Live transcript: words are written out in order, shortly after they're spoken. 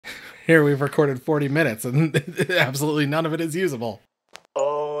here we've recorded 40 minutes and absolutely none of it is usable.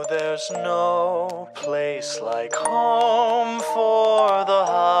 Oh, there's no place like home for the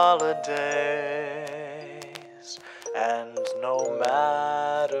holidays. And no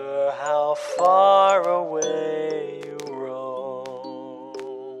matter how far away you roam,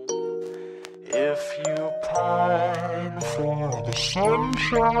 if you pine for the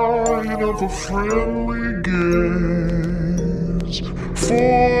sunshine of a friendly gaze,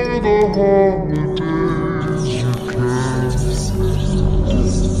 for the holidays you can.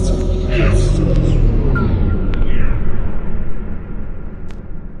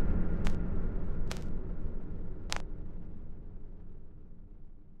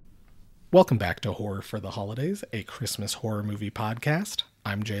 Welcome back to Horror for the Holidays, a Christmas horror movie podcast.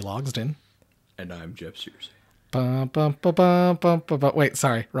 I'm Jay Logsdon. And I'm Jeff Searcy. Wait,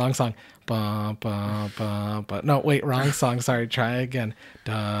 sorry, wrong song. No, wait, wrong song. Sorry, try again.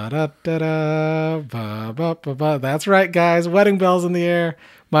 That's right, guys. Wedding bells in the air.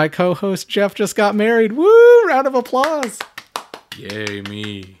 My co-host Jeff just got married. Woo! Round of applause. Yay,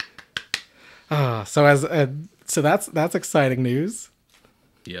 me. So that's exciting news.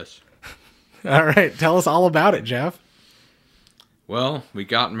 Yes. All right, tell us all about it, Jeff. Well, we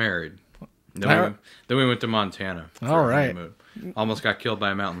got married. Then we went to Montana. All right. Honeymoon. Almost got killed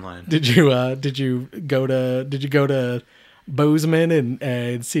by a mountain lion. Did you go to Bozeman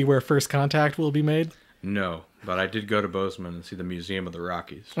and see where First Contact will be made? No, but I did go to Bozeman and see the Museum of the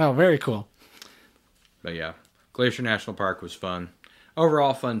Rockies. Oh, very cool. But yeah, Glacier National Park was fun.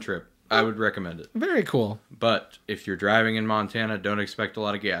 Overall fun trip. I would recommend it. Very cool. But if you're driving in Montana, don't expect a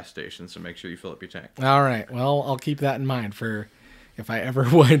lot of gas stations, so make sure you fill up your tank. All right. Well, I'll keep that in mind for if I ever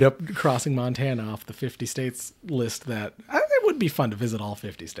wind up crossing Montana off the 50 states list. That it would be fun to visit all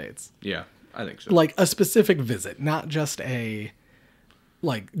 50 states. Yeah, I think so. Like a specific visit, not just a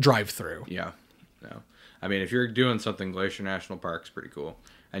drive-through. Yeah. No. I mean, if you're doing something, Glacier National Park's pretty cool.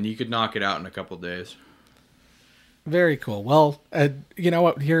 And you could knock it out in a couple days. Very cool. Well, you know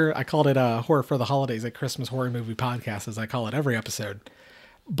what? Here, I called it Horror for the Holidays, a Christmas horror movie podcast, as I call it every episode.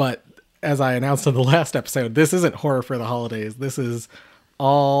 But as I announced in the last episode, this isn't Horror for the Holidays. This is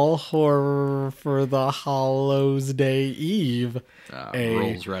all Horror for the Hallows Day Eve.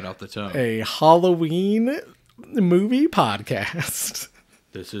 Rolls right off the tongue. A Halloween movie podcast.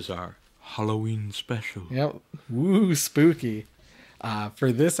 This is our Halloween special. Yep. Woo, spooky.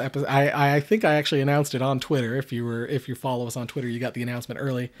 For this episode, I think I actually announced it on Twitter. If you follow us on Twitter, you got the announcement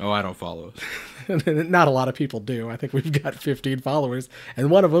early. Oh, I don't follow us. Not a lot of people do. I think we've got 15 followers, and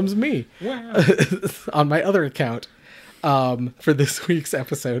one of them's me. Wow. On my other account. For this week's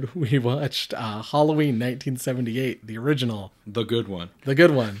episode, we watched Halloween 1978, the original, the good one.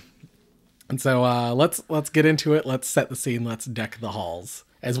 And so let's get into it. Let's set the scene. Let's deck the halls,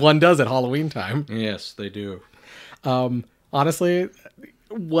 as one does at Halloween time. Yes, they do. Honestly,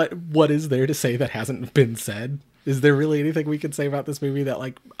 what is there to say that hasn't been said? Is there really anything we could say about this movie that,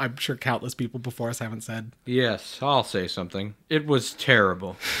 like, I'm sure countless people before us haven't said? Yes, I'll say something. It was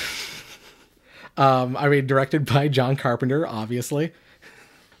terrible. I mean, directed by John Carpenter, obviously.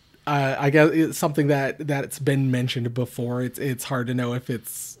 I guess it's something that's been mentioned before. It's hard to know if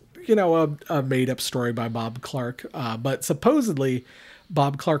it's, a made-up story by Bob Clark. But supposedly,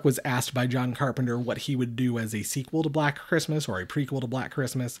 Bob Clark was asked by John Carpenter what he would do as a sequel to Black Christmas or a prequel to Black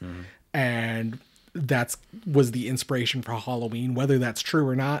Christmas. Mm-hmm. And was the inspiration for Halloween. Whether that's true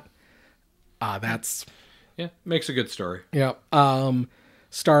or not, that's... Yeah, makes a good story. Yeah.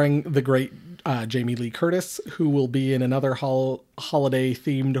 Starring the great Jamie Lee Curtis, who will be in another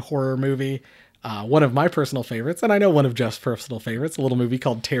holiday-themed horror movie. One of my personal favorites, and I know one of Jeff's personal favorites, a little movie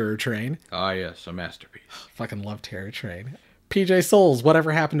called Terror Train. Ah, yes, a masterpiece. Fucking love Terror Train. PJ Souls,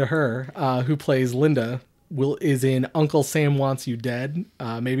 Whatever Happened to Her, who plays Linda, is in Uncle Sam Wants You Dead.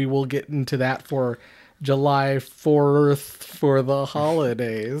 Maybe we'll get into that for July 4th for the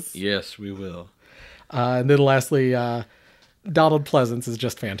holidays. Yes, we will. And then lastly, Donald Pleasance is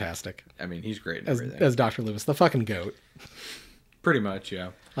just fantastic. I mean, he's great in everything. As Dr. Loomis, the fucking goat. Pretty much,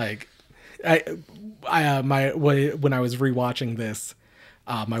 yeah. Like, when I was rewatching this,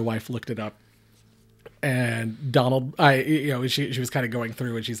 my wife looked it up. And Donald, she was kind of going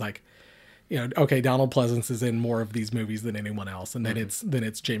through, and she's like, okay, Donald Pleasance is in more of these movies than anyone else, and then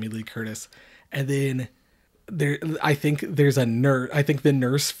it's Jamie Lee Curtis, and then I think there's a nurse. I think the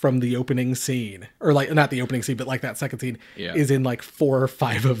nurse from the opening scene, or like not the opening scene, but like that second scene, is in like 4 or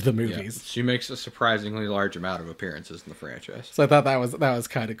 5 of the movies. Yeah. She makes a surprisingly large amount of appearances in the franchise. So I thought that was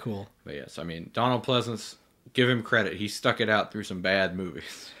kind of cool. But yes, I mean, Donald Pleasance, give him credit. He stuck it out through some bad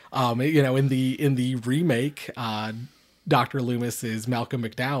movies. In the remake, Dr. Loomis is Malcolm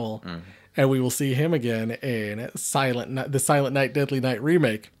McDowell, and we will see him again in the Silent Night, Deadly Night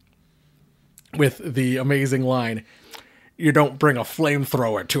remake with the amazing line, "You don't bring a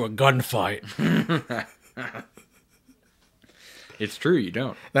flamethrower to a gunfight." It's true, you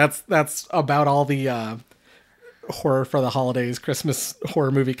don't. That's about all the horror for the holidays, Christmas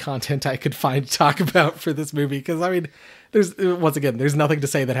horror movie content I could find to talk about for this movie. Because, I mean, there's nothing to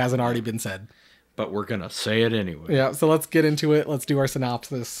say that hasn't already been said. But we're going to say it anyway. Yeah, so let's get into it. Let's do our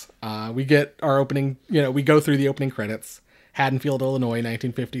synopsis. We get our opening, we go through the opening credits. Haddonfield, Illinois,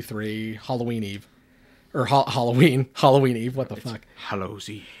 1953, Halloween Eve. Or Halloween Eve, what the fuck? Hallows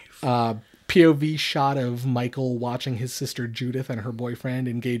Eve. POV shot of Michael watching his sister Judith and her boyfriend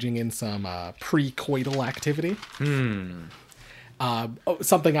engaging in some pre-coital activity.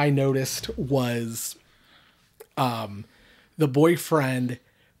 Something I noticed was the boyfriend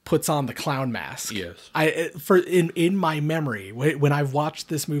puts on the clown mask. Yes. In my memory, when I've watched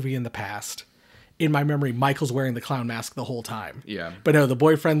this movie in the past, in my memory, Michael's wearing the clown mask the whole time. Yeah. But no, the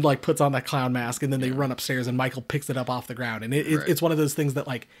boyfriend like puts on that clown mask and then they run upstairs and Michael picks it up off the ground. And it's one of those things that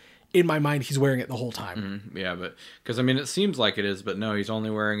like, in my mind, he's wearing it the whole time. Yeah, but because I mean, it seems like it is, but no, he's only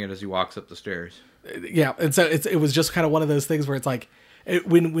wearing it as he walks up the stairs. Yeah, and so it was just kind of one of those things where it's like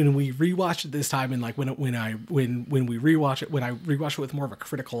when we rewatched it this time, and like when we rewatch it, when I rewatch it with more of a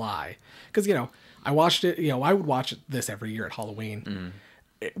critical eye, because I watched it, I would watch this every year at Halloween.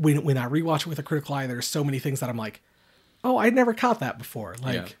 When I rewatch it with a critical eye, there's so many things that I'm like, oh, I never caught that before.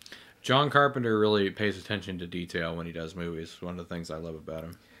 Like, yeah. John Carpenter really pays attention to detail when he does movies. One of the things I love about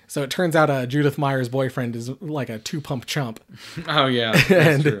him. So it turns out Judith Meyer's boyfriend is like a 2-pump chump. Oh, yeah.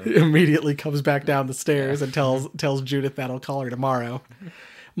 And true. immediately comes back down the stairs and tells Judith that he'll call her tomorrow.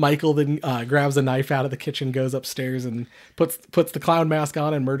 Michael then grabs a knife out of the kitchen, goes upstairs, and puts the clown mask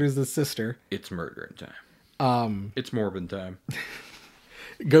on and murders his sister. It's murdering time. It's Morbin time.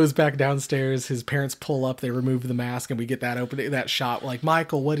 Goes back downstairs. His parents pull up. They remove the mask, and we get that shot. Like,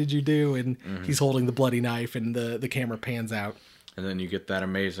 Michael, what did you do? And he's holding the bloody knife, and the camera pans out. And then you get that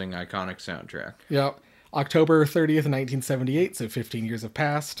amazing, iconic soundtrack. Yep. October 30th, 1978, so 15 years have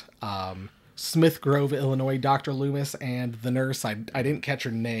passed. Smith Grove, Illinois, Dr. Loomis and the nurse, I didn't catch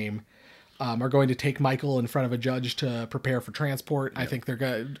her name, are going to take Michael in front of a judge to prepare for transport. Yep. I think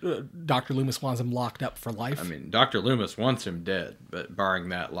Dr. Loomis wants him locked up for life. I mean, Dr. Loomis wants him dead, but barring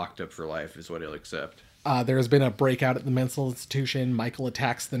that, locked up for life is what he'll accept. There has been a breakout at the mental institution. Michael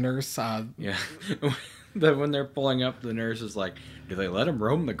attacks the nurse. Yeah. That when they're pulling up, the nurse is like, do they let him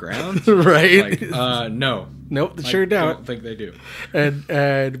roam the grounds? Right. Like, no. Nope, they sure don't. I don't think they do.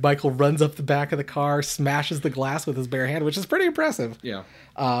 And Michael runs up the back of the car, smashes the glass with his bare hand, which is pretty impressive. Yeah.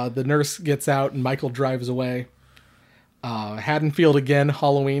 The nurse gets out, and Michael drives away. Haddonfield again,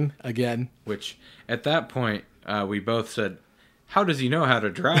 Halloween again. Which, at that point, we both said, how does he know how to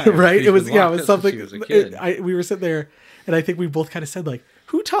drive? Right? It was something. He was a kid. We were sitting there, and I think we both kind of said, like,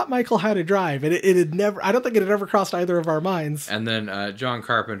 who taught Michael how to drive? And it had never, I don't think it had ever crossed either of our minds. And then John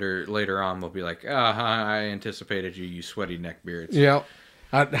Carpenter later on will be like, I anticipated you sweaty neckbeards. Yeah.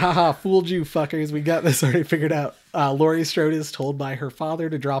 Haha, fooled you fuckers. We got this already figured out. Laurie Strode is told by her father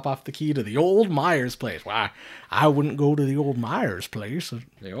to drop off the key to the old Myers place. Why, I wouldn't go to the old Myers place.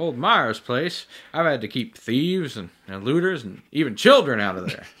 The old Myers place? I've had to keep thieves and looters and even children out of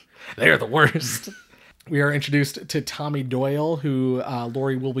there. They're the worst. We are introduced to Tommy Doyle, who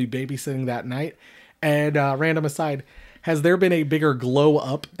Laurie will be babysitting that night. And random aside, has there been a bigger glow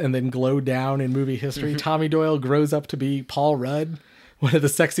up and then glow down in movie history? Tommy Doyle grows up to be Paul Rudd, one of the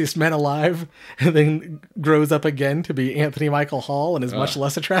sexiest men alive, and then grows up again to be Anthony Michael Hall and is much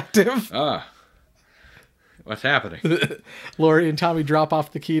less attractive. What's happening? Laurie and Tommy drop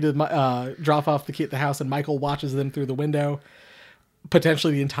off the key at the house, and Michael watches them through the window.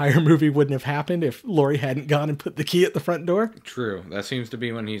 Potentially the entire movie wouldn't have happened if Laurie hadn't gone and put the key at the front door. True. That seems to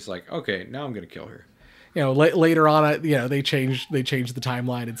be when he's like, okay, now I'm going to kill her. Later on, they changed the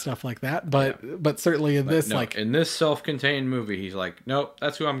timeline and stuff like that. But certainly in this, in this self-contained movie, he's like, nope,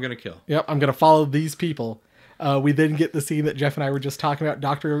 that's who I'm going to kill. Yep, I'm going to follow these people. We then get the scene that Jeff and I were just talking about.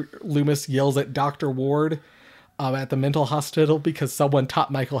 Dr. Loomis yells at Dr. Ward at the mental hospital because someone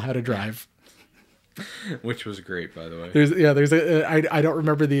taught Michael how to drive. Which was great, by the way. I don't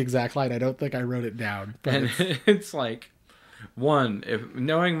remember the exact line. I don't think I wrote it down. But and it's like, if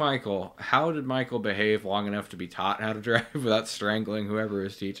knowing Michael, how did Michael behave long enough to be taught how to drive without strangling whoever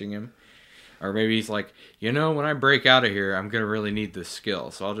is teaching him? Or maybe he's like, when I break out of here, I'm gonna really need this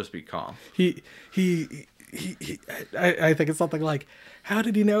skill, so I'll just be calm. I think it's something like, how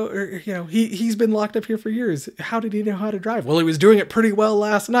did he know? Or he's been locked up here for years. How did he know how to drive? Well, he was doing it pretty well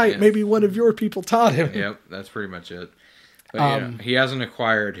last night. Yeah. Maybe one of your people taught him. Yep, that's pretty much it. But he hasn't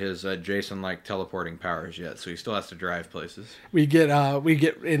acquired his Jason-like teleporting powers yet, so he still has to drive places. We get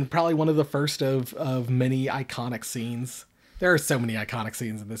in probably one of the first of many iconic scenes. There are so many iconic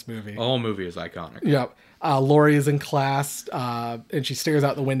scenes in this movie. The whole movie is iconic. Yep. Laurie is in class, and she stares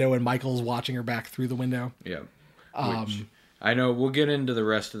out the window, and Michael's watching her back through the window. Yeah. Which I know we'll get into the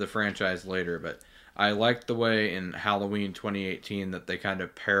rest of the franchise later, but I liked the way in Halloween 2018 that they kind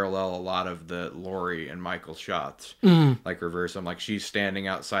of parallel a lot of the Laurie and Michael shots. Like reverse them. Like she's standing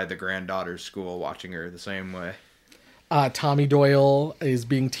outside the granddaughter's school watching her the same way. Tommy Doyle is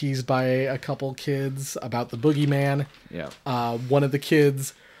being teased by a couple kids about the boogeyman. Yeah. One of the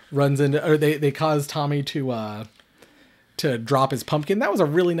kids runs into, or they cause Tommy to drop his pumpkin. That was a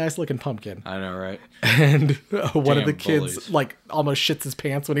really nice looking pumpkin. I know, right? And one of the Damn kids bullies. like almost shits his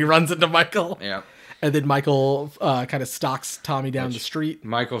pants when he runs into Michael. Yeah. And then Michael kind of stalks Tommy down the street.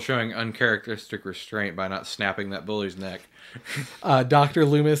 Michael showing uncharacteristic restraint by not snapping that bully's neck. Dr.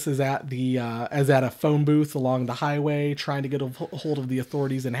 Loomis is at a phone booth along the highway trying to get a hold of the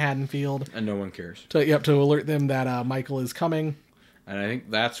authorities in Haddonfield. And no one cares. To alert them that Michael is coming. And I think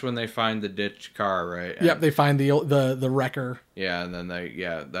that's when they find the ditched car, right? And, Yep, they find the wrecker. Yeah, and then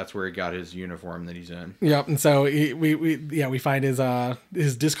that's where he got his uniform that he's in. Yep, and so we find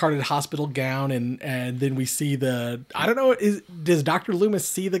his discarded hospital gown, and then we see I don't know, does Dr. Loomis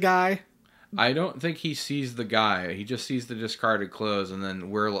see the guy? I don't think he sees the guy. He just sees the discarded clothes, and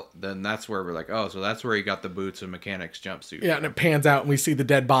then that's where we're like, oh, so that's where he got the boots and mechanic's jumpsuit. Yeah, and it pans out, and we see the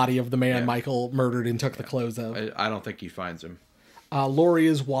dead body of the man Michael murdered and took the clothes of. I don't think he finds him. Laurie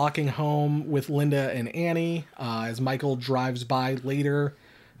is walking home with Linda and Annie. As Michael drives by later,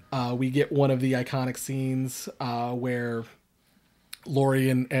 we get one of the iconic scenes where Laurie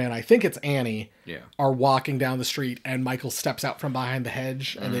and I think it's Annie are walking down the street, and Michael steps out from behind the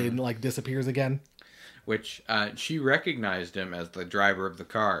hedge and then like disappears again. Which she recognized him as the driver of the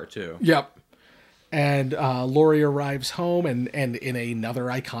car too. Yep. And Laurie arrives home, and in another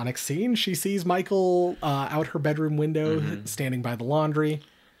iconic scene, she sees Michael out her bedroom window, standing by the laundry.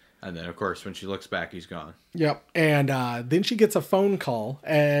 And then, of course, when she looks back, he's gone. Yep. And then she gets a phone call,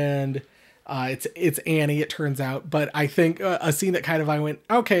 and it's Annie, it turns out. But I think a scene that kind of I went,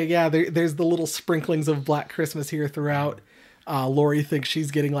 okay, yeah, there's the little sprinklings of Black Christmas here throughout. Laurie thinks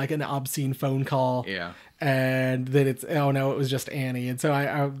she's getting like an obscene phone call. Yeah. And then it's, oh no, it was just Annie. And so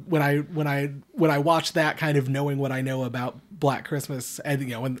when I watched that, kind of knowing what I know about Black Christmas,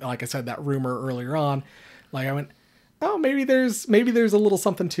 and when, like I said, that rumor earlier on, like I went, oh, maybe there's a little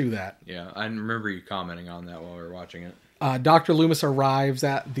something to that. Yeah, I remember you commenting on that while we were watching it. Dr. Loomis arrives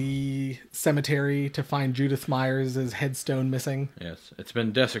at the cemetery to find Judith Myers' headstone missing. Yes, it's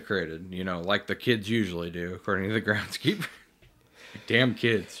been desecrated, like the kids usually do, according to the groundskeeper. Damn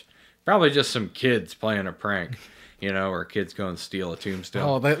kids. Probably just some kids playing a prank, or kids go and steal a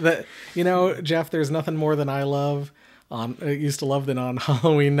tombstone. Oh, Jeff, there's nothing more than I used to love than on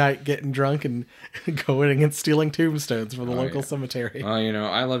Halloween night getting drunk and going and stealing tombstones from the local cemetery. Well,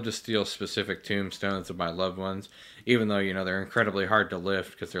 I love to steal specific tombstones of my loved ones, even though, they're incredibly hard to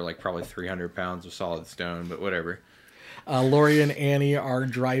lift because they're like probably 300 pounds of solid stone, but whatever. Laurie and Annie are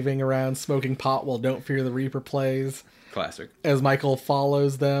driving around smoking pot while Don't Fear the Reaper plays. Classic. As Michael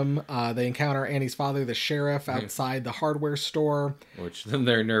follows them, they encounter Annie's father, the sheriff, outside the hardware store. Which then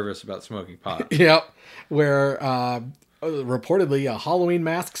they're nervous about smoking pot. Yep. Where reportedly a Halloween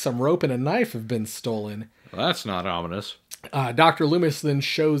mask, some rope, and a knife have been stolen. Well, that's not ominous. Dr. Loomis then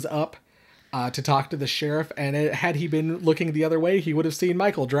shows up to talk to the sheriff, and had he been looking the other way, he would have seen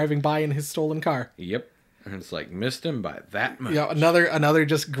Michael driving by in his stolen car. Yep. And it's like, missed him by that much. Yeah, another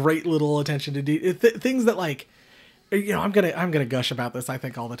just great little attention to detail. Things that like... I'm gonna gush about this, I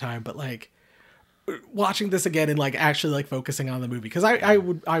think, all the time, but like watching this again and like actually like focusing on the movie, because I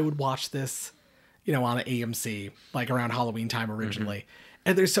would watch this, on an AMC like around Halloween time originally,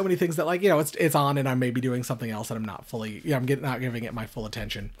 and there's so many things that like it's on and I'm maybe doing something else and I'm not fully not giving it my full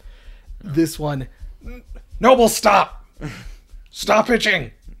attention. No. This one, Noble, stop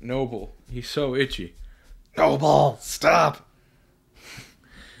itching. Noble, he's so itchy. Noble, stop.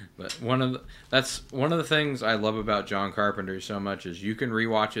 But that's one of the things I love about John Carpenter so much is you can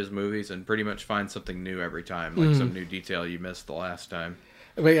rewatch his movies and pretty much find something new every time, like some new detail you missed the last time.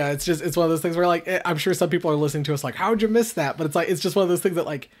 But yeah, it's one of those things where like I'm sure some people are listening to us like, how would you miss that? But it's just one of those things that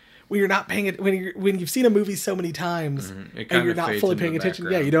like when you're not paying it, when you've seen a movie so many times and you're not fully paying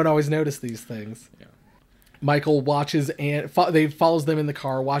attention, you don't always notice these things. Yeah. Michael watches follows them in the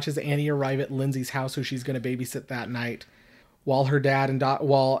car, watches Annie arrive at Lindsay's house, who she's going to babysit that night. While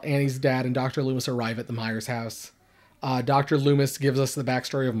Annie's dad and Dr. Loomis arrive at the Myers house. Dr. Loomis gives us the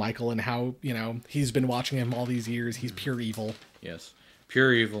backstory of Michael and how, he's been watching him all these years. He's pure evil. Yes.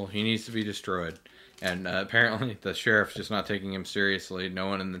 Pure evil. He needs to be destroyed. And apparently the sheriff's just not taking him seriously. No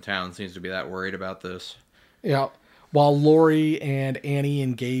one in the town seems to be that worried about this. Yeah. While Lori and Annie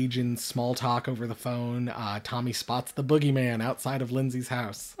engage in small talk over the phone, Tommy spots the boogeyman outside of Lindsay's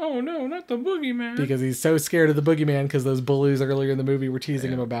house. Oh no, not the boogeyman. Because he's so scared of the boogeyman because those bullies earlier in the movie were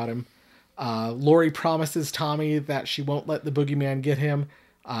teasing him about him. Lori promises Tommy that she won't let the boogeyman get him.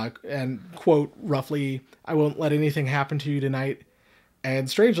 And quote, roughly, "I won't let anything happen to you tonight." And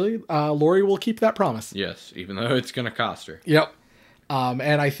strangely, Lori will keep that promise. Yes, even though it's going to cost her. Yep.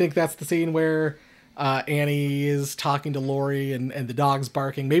 And I think that's the scene where Annie is talking to Lori and the dog's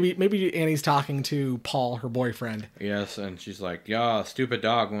barking. Maybe Annie's talking to Paul, her boyfriend. Yes, and she's like, "Yeah, stupid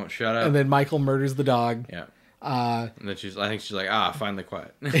dog won't shut up." And then Michael murders the dog. Yeah. And then I think she's like, finally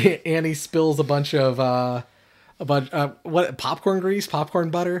quiet. Annie spills a bunch of popcorn grease, popcorn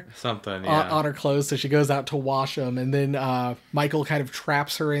butter, something on her clothes. So she goes out to wash them, and then Michael kind of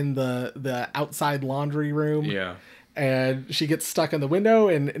traps her in the outside laundry room. Yeah. And she gets stuck in the window,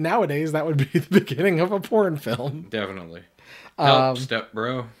 and nowadays that would be the beginning of a porn film. Definitely. Help, step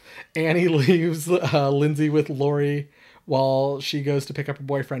bro. Annie leaves Lindsay with Lori while she goes to pick up her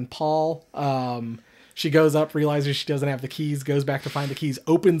boyfriend Paul. She goes up, realizes she doesn't have the keys, goes back to find the keys,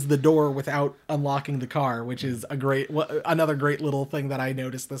 opens the door without unlocking the car, which is another great little thing that I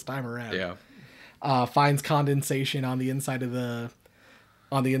noticed this time around. Yeah. Finds condensation on the inside of the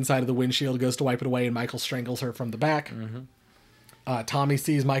windshield, goes to wipe it away, and Michael strangles her from the back. Mm-hmm. Tommy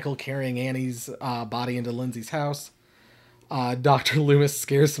sees Michael carrying Annie's body into Lindsay's house. Dr. Loomis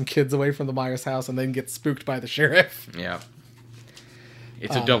scares some kids away from the Myers house and then gets spooked by the sheriff. Yeah.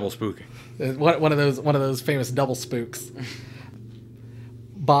 It's a double spooking. One of those famous double spooks.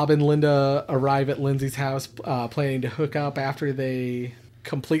 Bob and Linda arrive at Lindsay's house, planning to hook up after they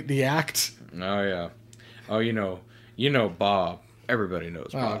complete the act. Oh yeah. Oh, you know Bob. Everybody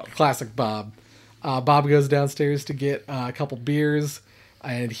knows Bob. Classic Bob. Bob goes downstairs to get a couple beers,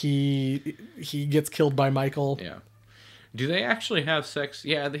 and he gets killed by Michael. Yeah. Do they actually have sex?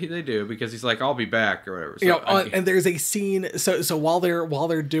 Yeah, they do, because he's like, "I'll be back" or whatever. So, and there's a scene. So while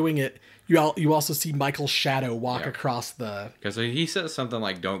they're doing it, you also see Michael's shadow walk across the. Because he says something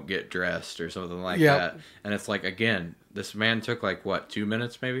like, "Don't get dressed" or something like that, and it's like, again, this man took like what, 2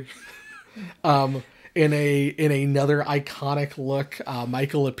 minutes maybe. In another iconic look,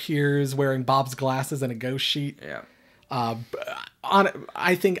 Michael appears wearing Bob's glasses and a ghost sheet. Yeah.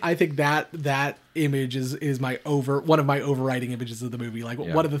 I think that image is one of my overriding images of the movie. Like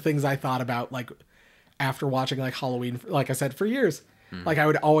one of the things I thought about, like after watching like Halloween, like I said, for years, like I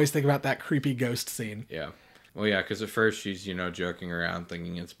would always think about that creepy ghost scene. Yeah. Well, yeah, because at first she's, joking around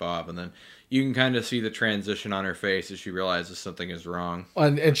thinking it's Bob, and then you can kind of see the transition on her face as she realizes something is wrong.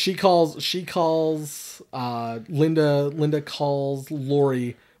 And she calls Linda calls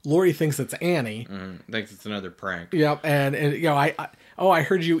Lori. Lori thinks it's Annie. Thinks it's another prank. Yep, and I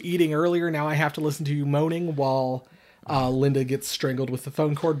heard you eating earlier. Now I have to listen to you moaning while Linda gets strangled with the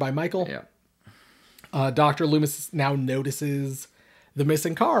phone cord by Michael. Yeah. Dr. Loomis now notices the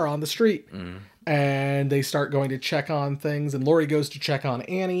missing car on the street, and they start going to check on things. And Lori goes to check on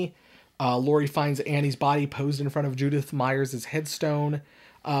Annie. Lori finds Annie's body posed in front of Judith Myers' headstone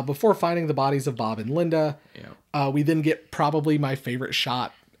before finding the bodies of Bob and Linda. Yeah. We then get probably my favorite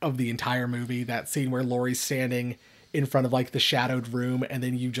shot of the entire movie, that scene where Lori's standing in front of like the shadowed room, and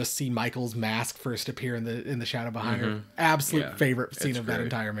then you just see Michael's mask first appear in the shadow behind her. Absolute favorite scene of that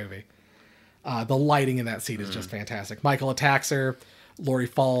entire movie. The lighting in that scene is just fantastic. Michael attacks her. Lori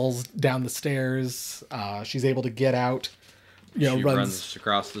falls down the stairs. She's able to get out. She runs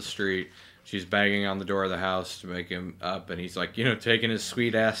across the street. She's banging on the door of the house to make him up, and he's like, taking his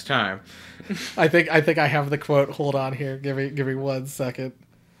sweet ass time. I think I have the quote. Hold on here. Give me 1 second.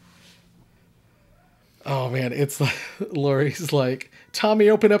 Oh man, it's like Lori's like, "Tommy,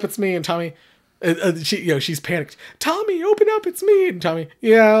 open up, it's me." And Tommy, she's panicked. "Tommy, open up, it's me." And Tommy,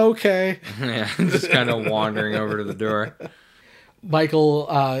 "Yeah, okay." Yeah, just kind of wandering over to the door.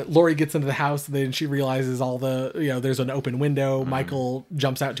 Lori gets into the house, and then she realizes there's an open window. Michael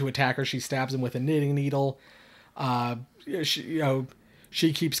jumps out to attack her. She stabs him with a knitting needle.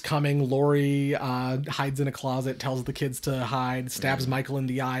 She keeps coming. Lori hides in a closet, tells the kids to hide, stabs Michael in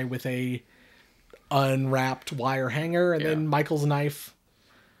the eye with a unwrapped wire hanger, and then Michael's knife.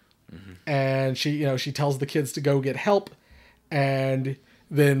 And she tells the kids to go get help, and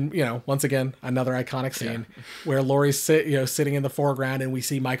then, once again, another iconic scene where Lori's sitting in the foreground, and we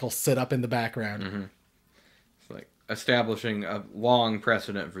see Michael sit up in the background. It's like establishing a long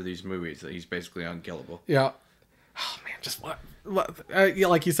precedent for these movies that he's basically unkillable. Yeah. Oh man, just what yeah,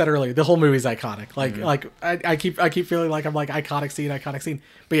 like you said earlier, the whole movie's iconic. Like I keep feeling like I'm like iconic scene.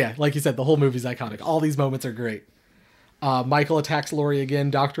 But yeah, like you said, the whole movie's iconic. All these moments are great. Michael attacks Laurie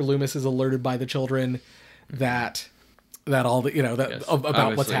again. Dr. Loomis is alerted by the children that all the Yes. about what's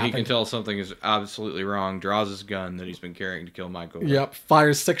Obviously, happened. he can tell something is absolutely wrong. Draws his gun that he's been carrying to kill Michael. Yep,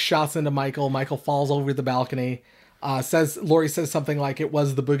 fires 6 shots into Michael. Michael falls over the balcony. Laurie says something like it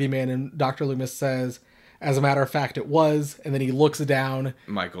was the boogeyman, and Dr. Loomis says, as a matter of fact, it was. And then he looks down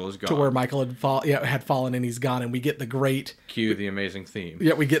Michael is gone. to where Michael had fallen, and he's gone. And we get the great Cue the amazing theme.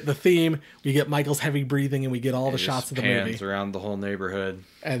 Yeah, we get the theme. We get Michael's heavy breathing, and we get all the It shots just of the pans movie. around the whole neighborhood.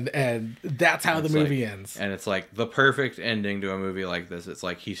 And that's how the It's movie like- ends. And it's like the perfect ending to a movie like this. It's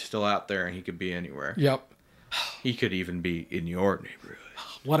like he's still out there and he could be anywhere. Yep. He could even be in your neighborhood.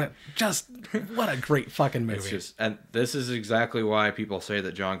 What a great fucking movie. It's just, and this is exactly why people say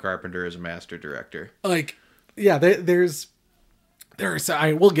that John Carpenter is a master director. Like, yeah, there's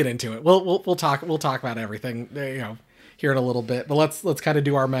we'll get into it. We'll talk about everything, here in a little bit. But let's kind of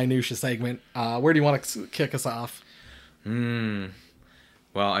do our minutia segment. Where do you want to kick us off? Well,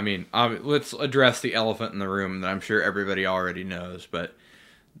 I mean, let's address the elephant in the room that I'm sure everybody already knows, but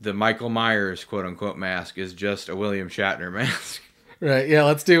the Michael Myers quote unquote mask is just a William Shatner mask. Right. Yeah.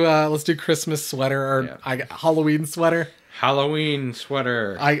 Let's do Christmas sweater or Halloween sweater. Halloween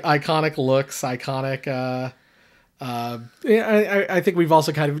sweater. Iconic looks. Iconic. Yeah. I think we've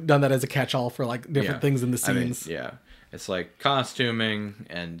also kind of done that as a catch-all for like different things in the scenes. Yeah. It's like costuming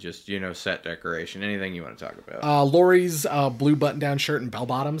and just, set decoration, anything you want to talk about. Laurie's blue button-down shirt and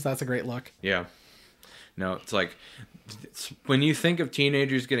bell-bottoms. That's a great look. Yeah. No, it's like, when you think of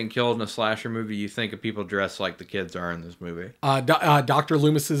teenagers getting killed in a slasher movie, you think of people dressed like the kids are in this movie. Dr.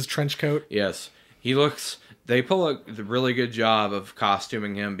 Loomis's trench coat. Yes. They pull a really good job of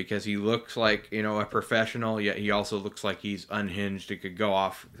costuming him because he looks like, a professional, yet he also looks like he's unhinged. He could go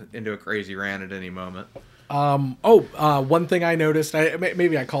off into a crazy rant at any moment. One thing I noticed,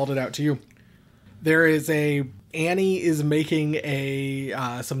 maybe I called it out to you. There is Annie is making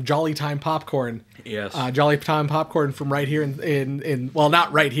some Jolly Time popcorn. Yes. Jolly Time popcorn from right here in well,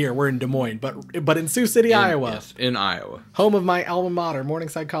 not right here. We're in Des Moines, but in Sioux City, Iowa. Yes, in Iowa. Home of my alma mater,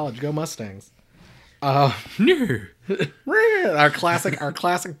 Morningside College. Go Mustangs. No. Our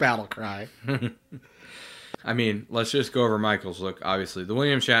classic battle cry. I mean, let's just go over Michael's look. Obviously, the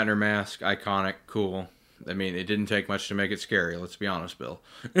William Shatner mask, iconic, cool. I mean, it didn't take much to make it scary. Let's be honest, Bill.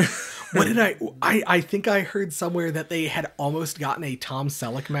 What did I think I heard somewhere that they had almost gotten a Tom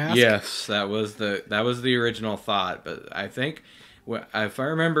Selleck mask. Yes, that was the original thought. But I think, if I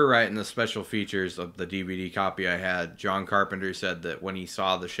remember right, in the special features of the DVD copy I had, John Carpenter said that when he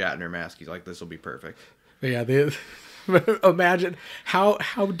saw the Shatner mask, he's like, "This will be perfect." But yeah, imagine how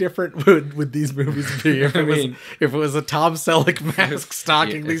different would these movies be if it was a Tom Selleck mask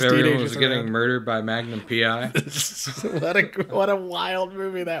stalking these if everyone teenagers was getting around. murdered by Magnum PI. what a wild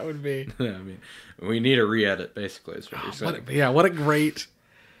movie that would be. I mean, we need a re-edit, basically. Is what you're saying. What a great.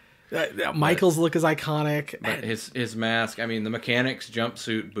 Michael's look is iconic. But his mask, I mean, the mechanic's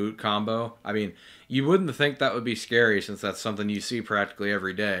jumpsuit boot combo. I mean, you wouldn't think that would be scary since that's something you see practically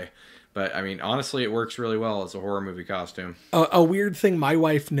every day. But, I mean, honestly, it works really well as a horror movie costume. A weird thing my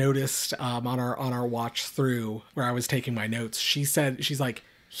wife noticed on our watch through where I was taking my notes, she's like,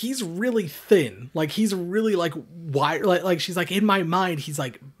 he's really thin. Like, he's really, like, wide. Like she's like, in my mind, he's,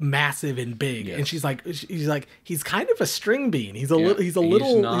 like, massive and big. Yes. And she's like, he's kind of a string bean. He's a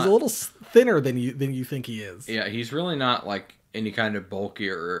little thinner than you think he is. Yeah, he's really not, like, any kind of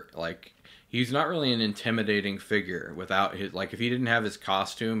bulkier, like... He's not really an intimidating figure without his, like, if he didn't have his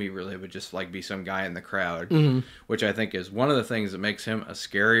costume, he really would just, like, be some guy in the crowd, which I think is one of the things that makes him a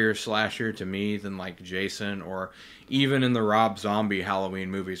scarier slasher to me than, like, Jason, or even in the Rob Zombie Halloween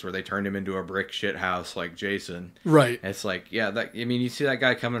movies where they turned him into a brick shit house like Jason. Right. It's like, yeah, you see that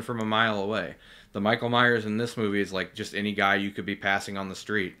guy coming from a mile away. The Michael Myers in this movie is, like, just any guy you could be passing on the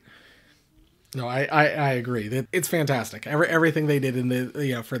street. No, I agree. It's fantastic. Everything they did in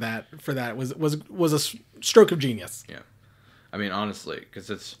the for that was a stroke of genius. Yeah, I mean, honestly,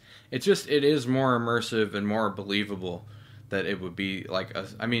 because it is more immersive and more believable that it would be like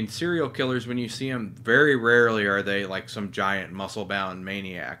I mean, serial killers, when you see them, very rarely are they like some giant muscle bound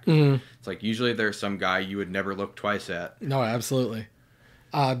maniac. Mm-hmm. It's like usually there's some guy you would never look twice at. No, absolutely.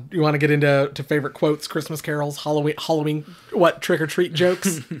 You want to get into favorite quotes, Christmas carols, Halloween, what trick or treat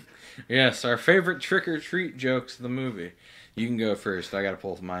jokes? Yes, our favorite trick-or-treat jokes of the movie. You can go first. I got to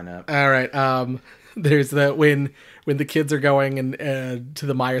pull mine up. All right. There's when the kids are going and to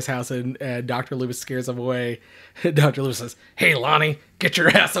the Myers house and Dr. Loomis scares them away. Dr. Loomis says, "Hey, Lonnie, get your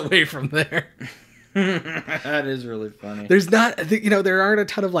ass away from there." That is really funny. There's not, there aren't a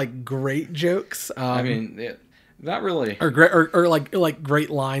ton of like great jokes. I mean, not really. Or great, or like great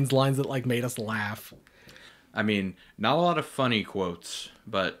lines that like made us laugh. I mean, not a lot of funny quotes,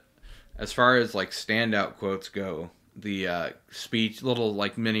 but as far as like standout quotes go, the little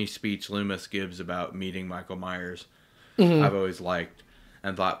like mini speech Loomis gives about meeting Michael Myers, I've always liked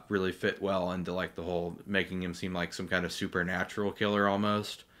and thought really fit well into like the whole making him seem like some kind of supernatural killer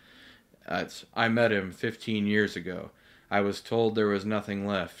almost. I met him 15 years ago. I was told there was nothing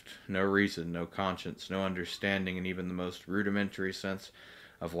left, no reason, no conscience, no understanding, and even the most rudimentary sense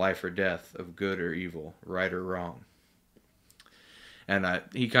of life or death, of good or evil, right or wrong. And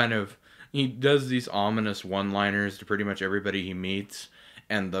he does these ominous one-liners to pretty much everybody he meets.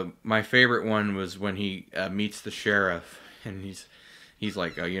 And my favorite one was when he meets the sheriff, and he's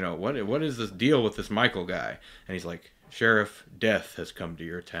like, what is this deal with this Michael guy? And he's like, Sheriff, death has come to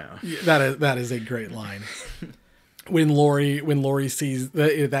your town. That is a great line. When Laurie sees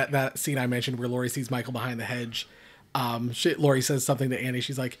that scene I mentioned where Laurie sees Michael behind the hedge, Laurie says something to Annie.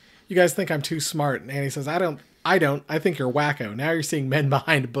 She's like, "You guys think I'm too smart?" And Annie says, "I don't. I think you're wacko. Now you're seeing men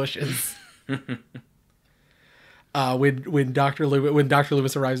behind bushes." When Dr.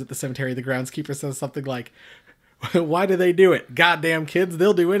 Loomis arrives at the cemetery, the groundskeeper says something like, "Why do they do it? Goddamn kids!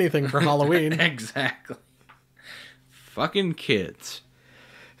 They'll do anything for Halloween." Exactly. Fucking kids.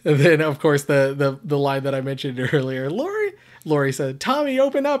 And then, of course, the line that I mentioned earlier, Laurie said, "Tommy,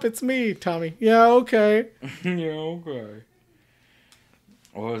 open up, it's me." Tommy, "Yeah, okay." Yeah, okay.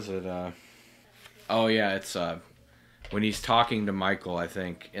 What was it? Oh, yeah, it's when he's talking to Michael, I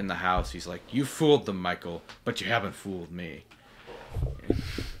think, in the house, he's like, "You fooled them, Michael, but you haven't fooled me."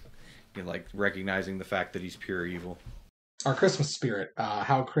 You're like recognizing the fact that he's pure evil. Our Christmas spirit.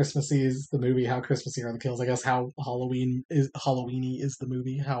 How Christmassy is the movie? How Christmassy are the kills? I guess how Halloweeny is the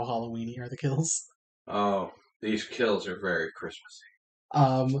movie? How Halloweeny are the kills? Oh, these kills are very Christmassy.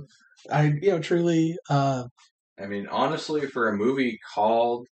 Truly. I mean, honestly, for a movie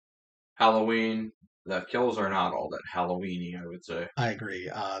called Halloween, the kills are not all that Halloweeny, I would say. I agree.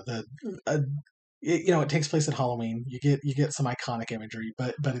 It takes place at Halloween. You get some iconic imagery,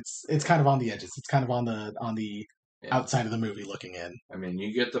 but it's kind of on the edges. It's kind of on the outside of the movie looking in. I mean,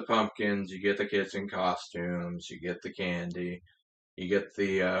 you get the pumpkins, you get the kids in costumes, you get the candy, you get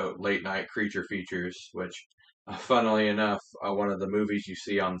the late night creature features, which, funnily enough, one of the movies you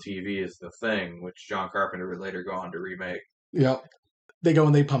see on TV is The Thing, which John Carpenter would later go on to remake. Yep. They go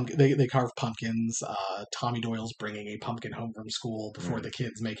and they carve pumpkins. Tommy Doyle's bringing a pumpkin home from school before the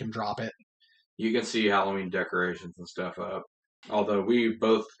kids make him drop it. You can see Halloween decorations and stuff up. Although we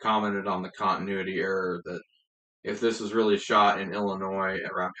both commented on the continuity error that if this was really shot in Illinois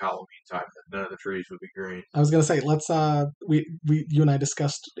around Halloween time, none of the trees would be green. I was gonna say, let's you and I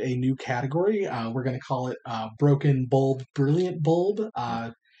discussed a new category. We're gonna call it broken bulb, brilliant bulb.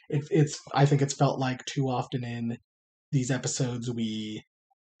 I think it's felt like too often in these episodes we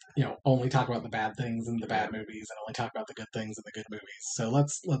only talk about the bad things in the bad movies and only talk about the good things in the good movies. So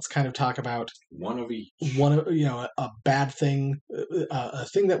let's kind of talk about one of each. A bad thing, a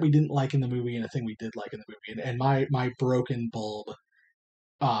thing that we didn't like in the movie and a thing we did like in the movie. And my broken bulb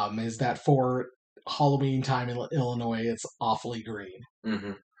is that for Halloween time in Illinois, it's awfully green.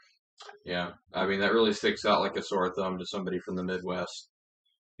 Mm-hmm. Yeah, I mean that really sticks out like a sore thumb to somebody from the Midwest.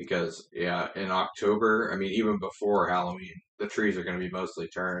 Because, yeah, in October, I mean, even before Halloween, the trees are going to be mostly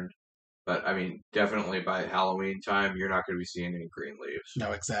turned. But, I mean, definitely by Halloween time, you're not going to be seeing any green leaves.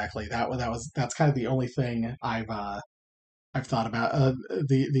 No, exactly. That's kind of the only thing I've thought about.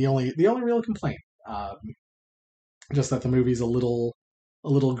 The only real complaint, just that the movie's a little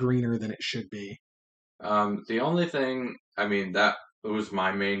greener than it should be. The only thing, I mean, that was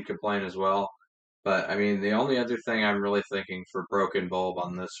my main complaint as well. But, I mean, the only other thing I'm really thinking for Broken Bulb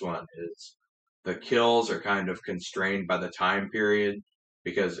on this one is the kills are kind of constrained by the time period.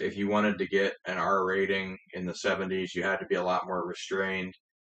 Because if you wanted to get an R rating in the 70s, you had to be a lot more restrained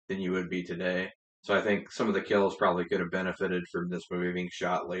than you would be today. So I think some of the kills probably could have benefited from this movie being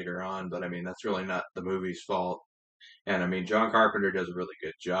shot later on. But, I mean, that's really not the movie's fault. And, I mean, John Carpenter does a really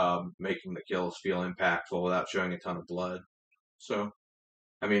good job making the kills feel impactful without showing a ton of blood. So,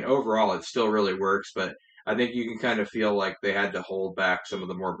 I mean, overall, it still really works, but I think you can kind of feel like they had to hold back some of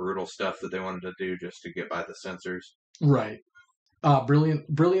the more brutal stuff that they wanted to do just to get by the censors. Right.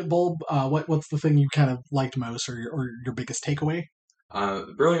 Brilliant Bulb. What's the thing you kind of liked most, or your biggest takeaway?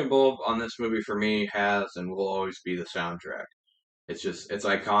 The Brilliant Bulb on this movie for me has and will always be the soundtrack. It's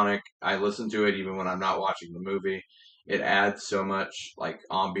iconic. I listen to it even when I'm not watching the movie. It adds so much like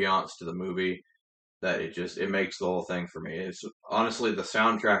ambiance to the movie. that it makes the whole thing for me. It's honestly the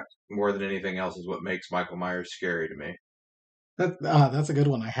soundtrack more than anything else is what makes Michael Myers scary to me. That's a good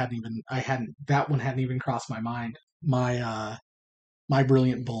one. That one hadn't even crossed my mind. My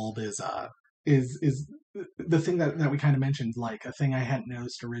brilliant bulb is the thing that we kind of mentioned, like a thing I hadn't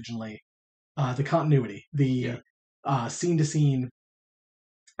noticed originally. The continuity, the scene to scene,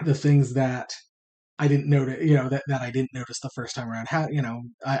 the things that I didn't notice, that I didn't notice the first time around. How,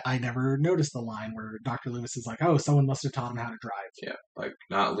 I never noticed the line where Dr. Loomis is like, "Oh, someone must have taught him how to drive." Yeah, like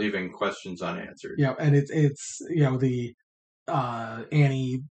not leaving questions unanswered. Yeah, and it's the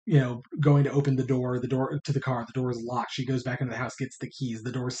Annie, going to open the door to the car. The door is locked. She goes back into the house, gets the keys.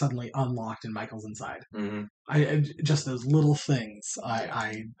 The door is suddenly unlocked, and Michael's inside. Mm-hmm. I just those little things.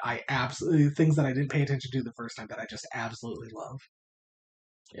 I absolutely, things that I didn't pay attention to the first time that I just absolutely love.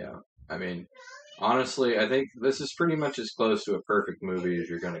 Yeah, I mean, honestly, I think this is pretty much as close to a perfect movie as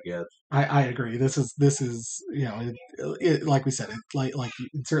you're gonna get. I agree. This is like we said,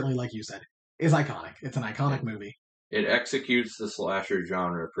 certainly like you said, is iconic. It's an iconic movie. It executes the slasher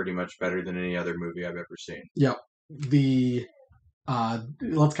genre pretty much better than any other movie I've ever seen. Yep.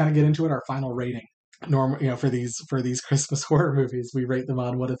 Let's kind of get into it. Our final rating. For these Christmas horror movies, we rate them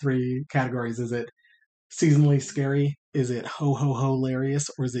on one of three categories. Is it seasonally scary? Is it ho ho ho hilarious?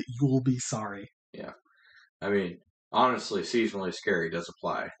 Or is it you'll be sorry? Yeah. I mean, honestly, seasonally scary does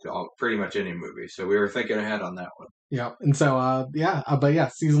apply to pretty much any movie. So we were thinking ahead on that one. Yeah. And so, but yeah,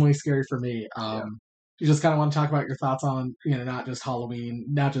 seasonally scary for me. You just kind of want to talk about your thoughts on, not just Halloween,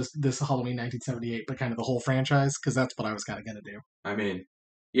 not just this Halloween 1978, but kind of the whole franchise, because that's what I was kind of going to do. I mean,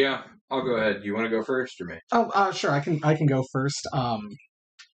 yeah, I'll go ahead. You want to go first or me? Oh, sure. I can go first.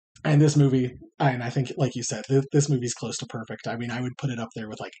 And this movie, and I think, like you said, this movie's close to perfect. I mean, I would put it up there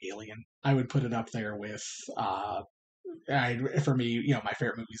with like Alien. I would put it up there with, for me, my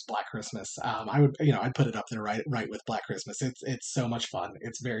favorite movie is Black Christmas. I'd put it up there right with Black Christmas. It's so much fun.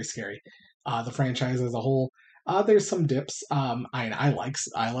 It's very scary. The franchise as a whole, there's some dips. I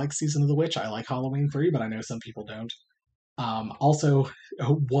like Season of the Witch. I like Halloween 3, but I know some people don't. Also,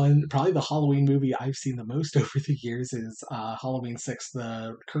 probably the Halloween movie I've seen the most over the years is Halloween 6,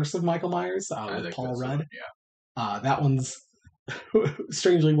 The Curse of Michael Myers with Paul Rudd. That one's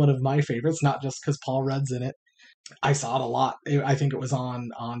strangely one of my favorites, not just because Paul Rudd's in it. I saw it a lot. I think it was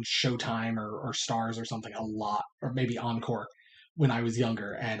on Showtime or Stars or something a lot, or maybe Encore when I was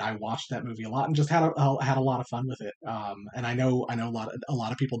younger, and I watched that movie a lot and just had a lot of fun with it. And I know a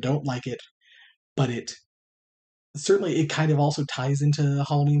lot of people don't like it, but it kind of also ties into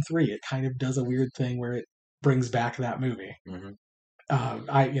Halloween 3. It kind of does a weird thing where it brings back that movie. Mm-hmm.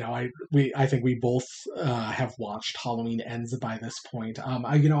 I think we both have watched Halloween Ends by this point.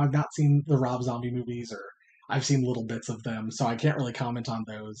 I've not seen the Rob Zombie movies, or I've seen little bits of them, so I can't really comment on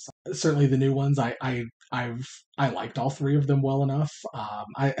those. Certainly the new ones, I liked all three of them well enough.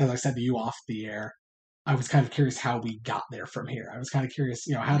 As I said to you off the air, I was kind of curious how we got there from here. I was kind of curious,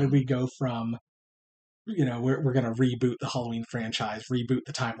 how did we go from, we're going to reboot the Halloween franchise, reboot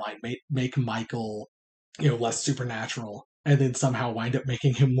the timeline, make Michael, less supernatural, and then somehow wind up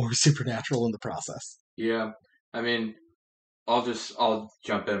making him more supernatural in the process. Yeah, I mean, I'll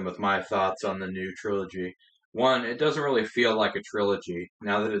jump in with my thoughts on the new trilogy. One, it doesn't really feel like a trilogy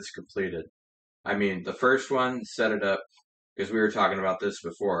now that it's completed. I mean, the first one set it up, because we were talking about this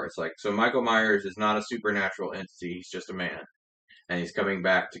before. It's like, so Michael Myers is not a supernatural entity, he's just a man. And he's coming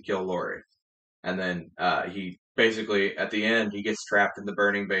back to kill Laurie. And then he basically, at the end, he gets trapped in the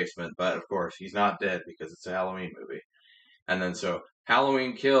burning basement. But of course, he's not dead because it's a Halloween movie. And then so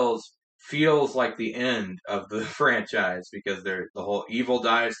Halloween Kills feels like the end of the franchise because the whole evil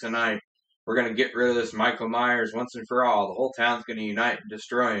dies tonight. We're going to get rid of this Michael Myers once and for all. The whole town's going to unite and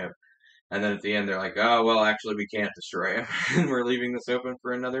destroy him. And then at the end, they're like, oh, well, actually, we can't destroy him. And we're leaving this open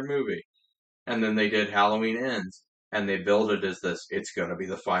for another movie. And then they did Halloween Ends. And they build it as this, it's going to be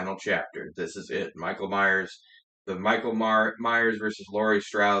the final chapter. This is it. Michael Myers, the Michael Myers versus Laurie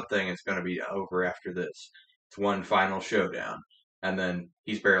Strode thing is going to be over after this. It's one final showdown. And then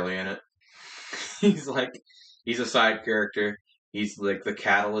he's barely in it. He's a side character. He's like the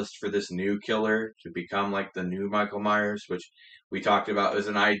catalyst for this new killer to become like the new Michael Myers, which we talked about as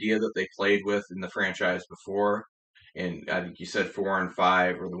an idea that they played with in the franchise before. And I think you said 4 and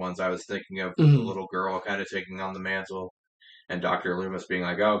 5 were the ones I was thinking of, with the little girl kind of taking on the mantle, and Dr. Loomis being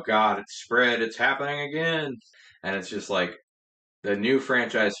like, oh God, it's spread, it's happening again. And it's just like, the new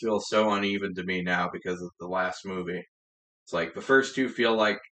franchise feels so uneven to me now because of the last movie. It's like, the first two feel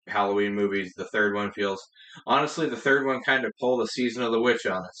like Halloween movies, the third one feels honestly the third one kind of pulled a Season of the Witch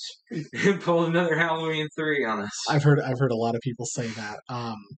on us. It pulled another Halloween 3 on us. I've heard a lot of people say that.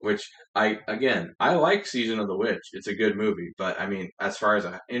 Which I like Season of the Witch. It's a good movie, but I mean, as far as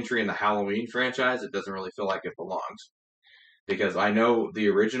an entry in the Halloween franchise, it doesn't really feel like it belongs. Because I know the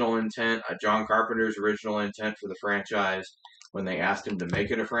original intent, John Carpenter's original intent for the franchise, when they asked him to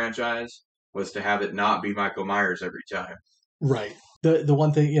make it a franchise, was to have it not be Michael Myers every time. Right. The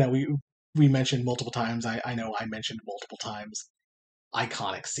one thing, we mentioned multiple times. I know I mentioned multiple times.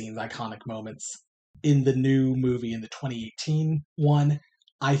 Iconic scenes, iconic moments in the new movie, in the 2018 one.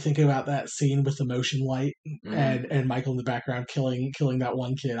 I think about that scene with the motion light and Michael in the background killing that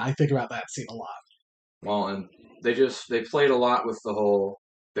one kid. I think about that scene a lot. Well, and they played a lot with the whole,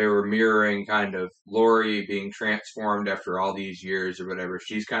 they were mirroring kind of Laurie being transformed after all these years or whatever.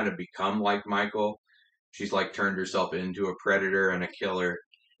 She's kind of become like Michael. She's like turned herself into a predator and a killer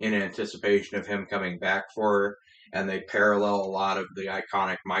in anticipation of him coming back for her. And they parallel a lot of the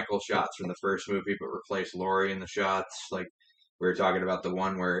iconic Michael shots from the first movie, but replace Laurie in the shots. Like we were talking about the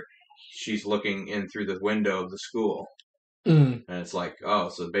one where she's looking in through the window of the school. Mm. And it's like, oh,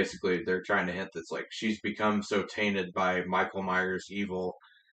 so basically they're trying to hint that's like she's become so tainted by Michael Myers' evil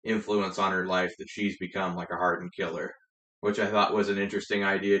influence on her life that she's become like a hardened killer, which I thought was an interesting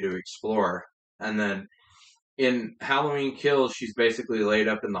idea to explore. And then in Halloween Kills, she's basically laid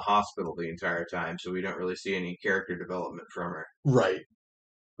up in the hospital the entire time, so we don't really see any character development from her. Right.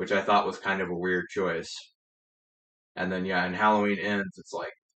 Which I thought was kind of a weird choice. And then, yeah, in Halloween Ends, it's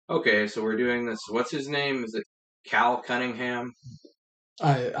like, okay, so we're doing this. What's his name? Is it Cal Cunningham?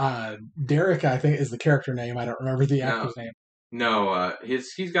 Derek, I think, is the character name. I don't remember the actor's name. No,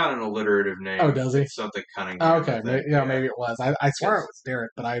 he's got an alliterative name. Oh, does he? It's something Cunningham. Okay, maybe it was. I swear it was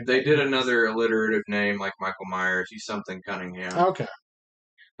Derek, but they did another alliterative name like Michael Myers. He's something Cunningham. Okay.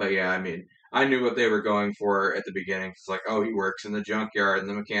 But yeah, I mean, I knew what they were going for at the beginning. It's like, oh, he works in the junkyard in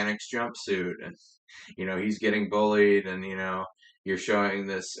the mechanic's jumpsuit, and he's getting bullied, and you're showing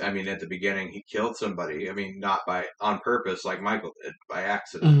this. I mean, at the beginning, he killed somebody. I mean, not on purpose like Michael did, by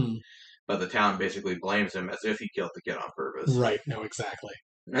accident. Mm-hmm. But the town basically blames him as if he killed the kid on purpose. Right. No, exactly.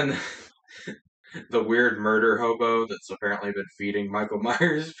 And the weird murder hobo that's apparently been feeding Michael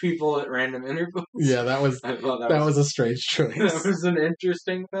Myers people at random intervals. Yeah, that was a strange choice. That was an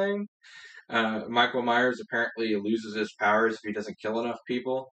interesting thing. Michael Myers apparently loses his powers if he doesn't kill enough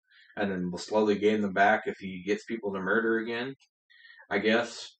people, and then will slowly gain them back if he gets people to murder again, I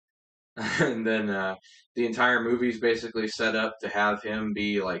guess. And then the entire movie's basically set up to have him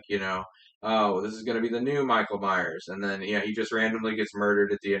be like, oh, this is going to be the new Michael Myers. And then, he just randomly gets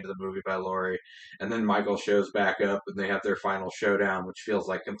murdered at the end of the movie by Laurie. And then Michael shows back up and they have their final showdown, which feels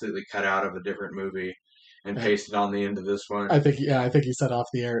like completely cut out of a different movie and pasted on the end of this one. I think you said off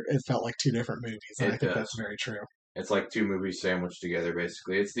the air, it felt like two different movies. And I think that's very true. It's like two movies sandwiched together,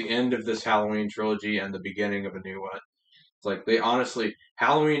 basically. It's the end of this Halloween trilogy and the beginning of a new one. It's like they honestly,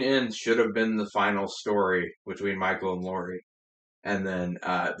 Halloween Ends should have been the final story between Michael and Laurie. And then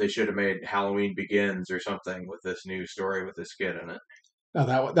they should have made Halloween Begins or something with this new story with this kid in it. Oh,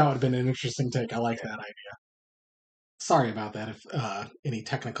 that would have been an interesting take. I like that idea. Sorry about that. If any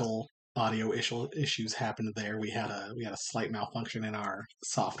technical audio issues happened there, we had a slight malfunction in our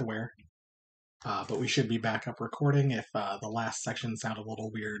software. But we should be back up recording. If the last section sounded a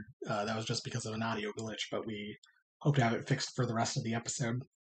little weird, that was just because of an audio glitch. But we hope to have it fixed for the rest of the episode.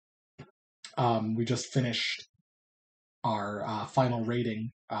 We just finished our final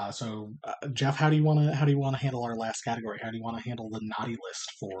rating. So, Jeff, how do you want to handle our last category? How do you want to handle the naughty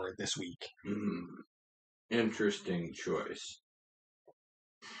list for this week? Interesting choice.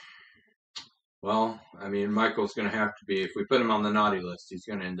 Well, I mean, Michael's going to have to be. If we put him on the naughty list, he's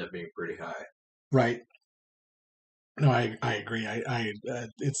going to end up being pretty high. Right. No, I agree.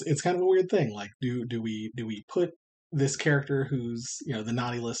 It's kind of a weird thing. Like, do we put this character who's the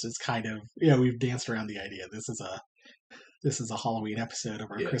naughty list is kind of we've danced around the idea. This is a Halloween episode of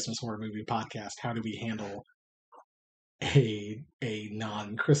our Christmas horror movie podcast. How do we handle a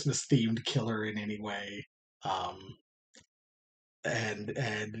non-Christmas themed killer in any way? And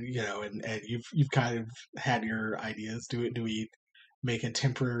you've kind of had your ideas. Do we make a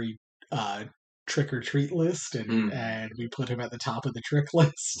temporary trick or treat list and we put him at the top of the trick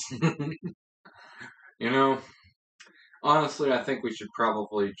list? Honestly, I think we should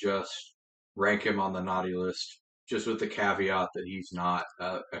probably just rank him on the naughty list, just with the caveat that he's not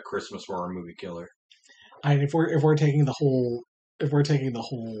a Christmas horror movie killer. And if we're taking the whole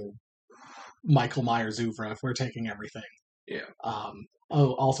Michael Myers oeuvre, if we're taking everything, yeah.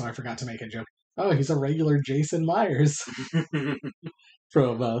 Also, I forgot to make a joke. Oh, he's a regular Jason Myers.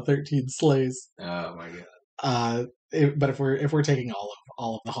 from 13 Slays. Oh my god. But if we're taking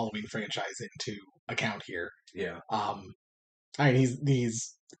all of the Halloween franchise into account here, Yeah. I mean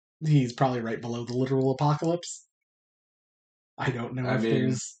he's probably right below the literal apocalypse. I don't know if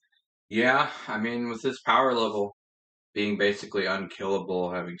there's. Yeah, I mean, with his power level being basically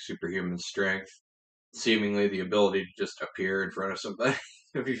unkillable, having superhuman strength, seemingly the ability to just appear in front of somebody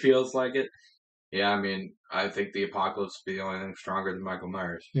if he feels like it. Yeah, I mean, I think the apocalypse would be the only thing stronger than Michael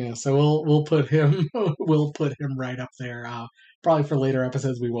Myers. Yeah, so we'll put him we'll put him right up there. Probably for later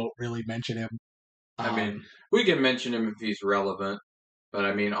episodes we won't really mention him. I mean, we can mention him if he's relevant, but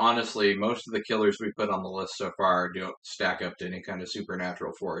I mean, honestly, most of the killers we put on the list so far don't stack up to any kind of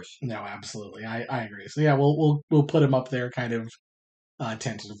supernatural force. No, absolutely, I agree. So yeah, we'll put him up there, kind of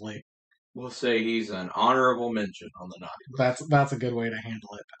tentatively. We'll say he's an honorable mention on the naughty list. That's a good way to handle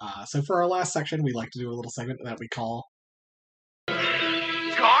it. So for our last section, we like to do a little segment that we call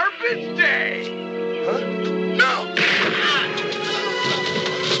Garbage Day! Huh? No!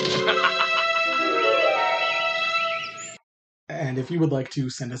 And if you would like to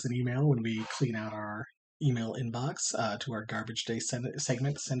send us an email when we clean out our email inbox to our Garbage Day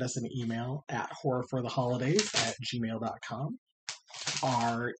segment, send us an email at horrorfortheholidays@gmail.com.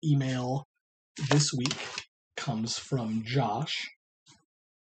 Our email this week comes from Josh,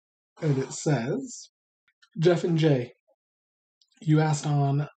 and it says, Jeff and Jay, you asked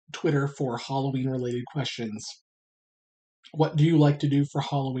on Twitter for Halloween-related questions. What do you like to do for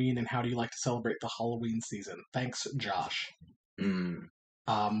Halloween, and how do you like to celebrate the Halloween season? Thanks, Josh.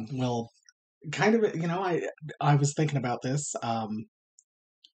 Well, kind of, I was thinking about this.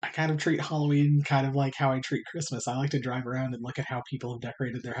 I kind of treat Halloween kind of like how I treat Christmas. I like to drive around and look at how people have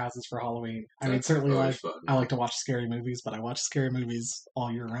decorated their houses for Halloween. I mean, certainly I like to watch scary movies, but I watch scary movies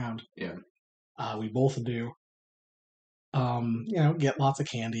all year round. Yeah. We both do. Get lots of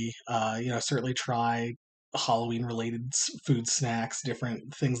candy. Certainly try Halloween-related food snacks,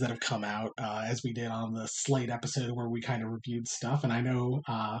 different things that have come out, as we did on the Slate episode where we kind of reviewed stuff. And I know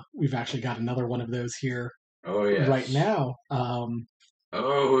we've actually got another one of those here right now.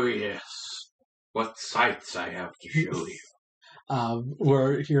 Oh, yes. What sights I have to show you.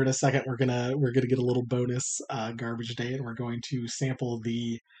 We're here in a second. We're gonna get a little bonus Garbage Day, and we're going to sample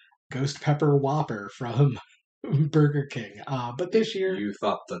the Ghost Pepper Whopper from Burger King. But this year, you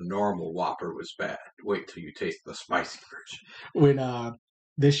thought the normal Whopper was bad. Wait till you taste the spicy version. When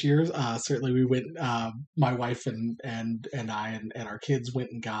this year, certainly we went. My wife and I and our kids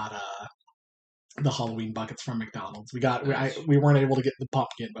went and got the Halloween buckets from McDonald's. We weren't able to get the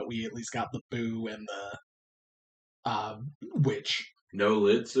pumpkin, but we at least got the Boo and the witch. No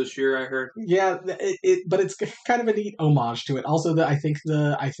lids this year, I heard. Yeah, but it's kind of a neat homage to it. Also, I think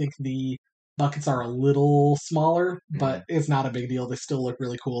the buckets are a little smaller, but it's not a big deal. They still look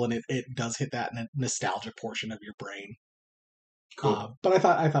really cool, and it does hit that nostalgia portion of your brain. Cool. But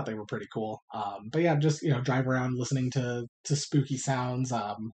I thought they were pretty cool. But yeah, just drive around listening to spooky sounds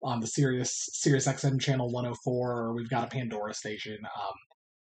on the Sirius XM channel 104, or we've got a Pandora station.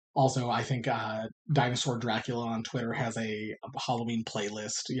 Also, I think Dinosaur Dracula on Twitter has a Halloween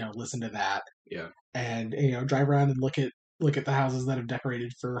playlist. Listen to that. Yeah. And drive around and look at the houses that have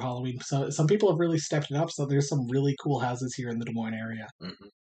decorated for Halloween. So some people have really stepped it up. So there's some really cool houses here in the Des Moines area. Mm-hmm.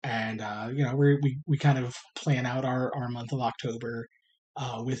 And we kind of plan out our month of October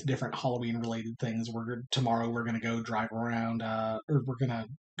with different Halloween related things. Tomorrow we're gonna go drive around, or we're gonna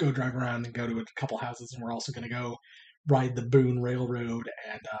go drive around and go to a couple houses, and we're also gonna go ride the Boone Railroad,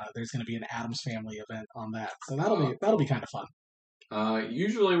 and there's gonna be an Addams Family event on that. So that'll be kind of fun.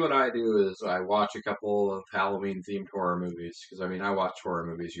 Usually what I do is I watch a couple of Halloween themed horror movies, because I watch horror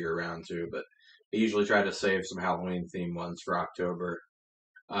movies year round too, but I usually try to save some Halloween themed ones for October.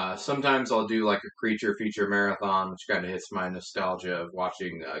 Sometimes I'll do like a creature feature marathon, which kind of hits my nostalgia of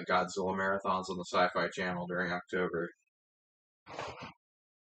watching Godzilla marathons on the Sci-Fi Channel during October.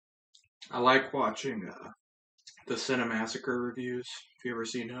 I like watching the Cinemassacre reviews. Have you ever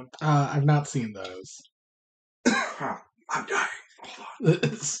seen them? I've not seen those. I'm dying. Hold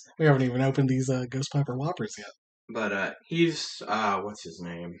on. We haven't even opened these Ghost Pepper Whoppers yet. But he's, what's his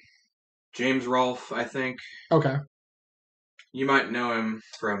name? James Rolfe, I think. Okay. You might know him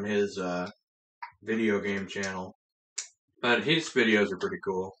from his video game channel. But his videos are pretty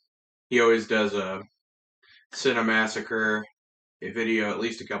cool. He always does a Cinemassacre, a video at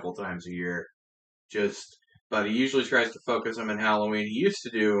least a couple times a year. But he usually tries to focus them in Halloween. He used to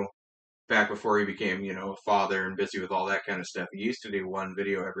do, back before he became, a father and busy with all that kind of stuff, he used to do one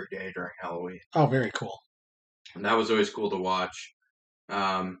video every day during Halloween. Oh, very cool. And that was always cool to watch.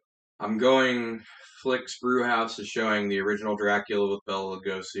 I'm going. Flicks Brewhouse is showing the original Dracula with Bela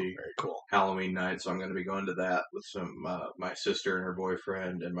Lugosi Very cool. Halloween night, so I'm going to be going to that with some my sister and her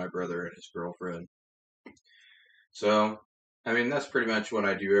boyfriend and my brother and his girlfriend. So, I mean, that's pretty much what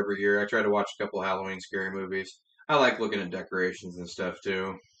I do every year. I try to watch a couple Halloween scary movies. I like looking at decorations and stuff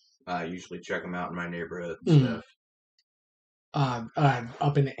too. I usually check them out in my neighborhood and stuff.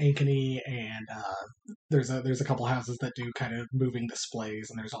 Up in Ankeny, and there's a couple houses that do kind of moving displays,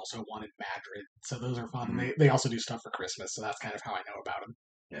 and there's also one in Madrid. So those are fun. Mhm. They also do stuff for Christmas, so that's kind of how I know about them.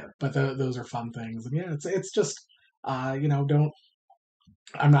 Yeah. But those are fun things, and yeah, it's just don't.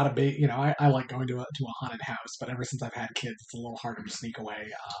 I'm not a big, I like going to a haunted house, but ever since I've had kids, it's a little harder to sneak away.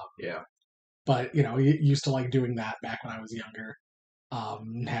 Yeah. But used to like doing that back when I was younger.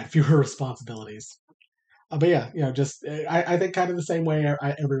 Had fewer responsibilities. But yeah, just I think kind of the same way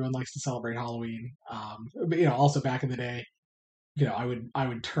everyone likes to celebrate Halloween. But also back in the day, I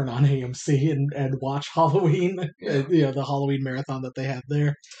would turn on AMC and watch Halloween. Yeah. The Halloween marathon that they had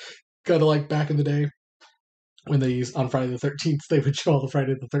there. Kind of like back in the day when they used on Friday the 13th, they would show all the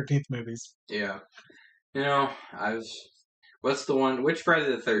Friday the 13th movies. Yeah. What's the one? Which Friday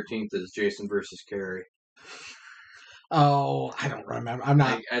the 13th is Jason versus Carrie? Oh, I don't remember. I'm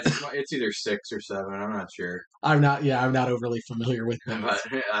not. It's either 6 or 7. I'm not sure. I'm not. Yeah, I'm not overly familiar with them. But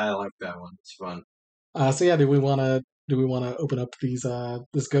I like that one. It's fun. So yeah, do we want to open up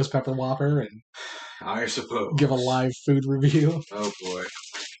this Ghost Pepper Whopper and I suppose give a live food review? Oh boy,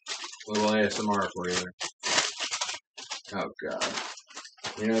 a little ASMR for you. Oh god,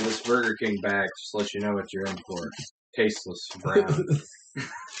 this Burger King bag just lets you know what you're in for. Tasteless brown.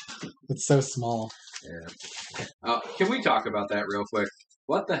 It's so small. Yeah. Can we talk about that real quick?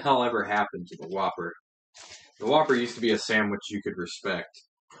 What the hell ever happened to the Whopper? The Whopper used to be a sandwich you could respect.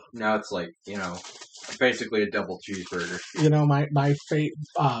 Now it's like, basically a double cheeseburger.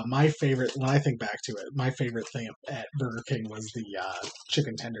 My favorite, when I think back to it, my favorite thing at Burger King was the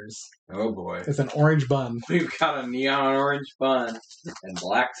chicken tenders. Oh boy. It's an orange bun. We've got a neon orange bun and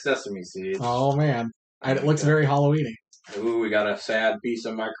black sesame seeds. Oh man. It looks very Halloweeny. Ooh, we got a sad piece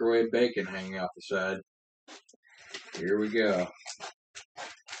of microwave bacon hanging out the side. Here we go.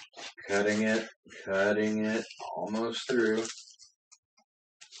 Cutting it, almost through.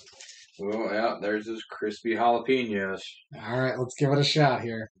 Oh, yeah, there's those crispy jalapenos. All right, let's give it a shot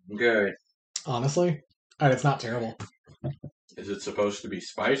here. Okay. Honestly, it's not terrible. Is it supposed to be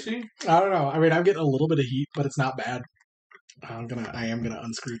spicy? I don't know. I mean, I'm getting a little bit of heat, but it's not bad. I am gonna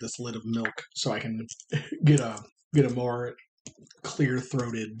unscrew this lid of milk so I can get a more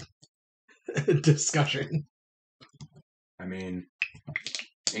clear-throated discussion. I mean,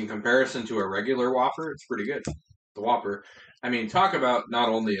 in comparison to a regular Whopper, it's pretty good. The Whopper. I mean, talk about not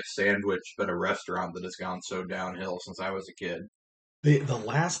only a sandwich, but a restaurant that has gone so downhill since I was a kid. The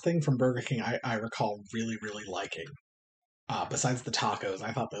last thing from Burger King I recall really, really liking, besides the tacos,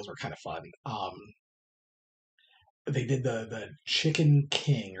 I thought those were kind of fun. They did the Chicken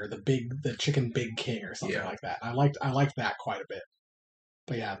King or the Chicken Big King or something like that. I liked that quite a bit.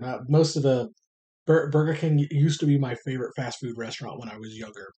 But yeah, most of the Burger King used to be my favorite fast food restaurant when I was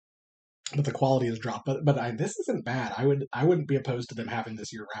younger. But the quality has dropped. But this isn't bad. I wouldn't be opposed to them having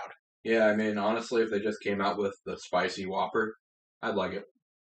this year round. Yeah, I mean, honestly, if they just came out with the spicy Whopper, I'd like it.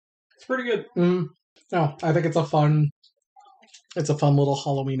 It's pretty good. No, I think it's a fun little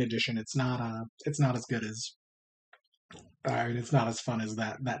Halloween edition. It's not as good as. It's not as fun as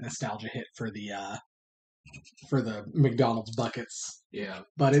that nostalgia hit for the McDonald's buckets. Yeah,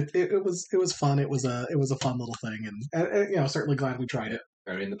 but it was fun. It was a fun little thing, and certainly glad we tried it.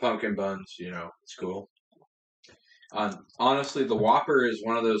 I mean, the pumpkin buns, it's cool. Honestly, the Whopper is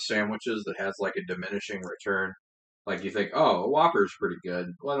one of those sandwiches that has like a diminishing return. Like you think, oh, a Whopper's pretty good.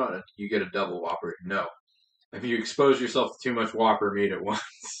 Why don't you get a double Whopper? No, if you expose yourself to too much Whopper meat at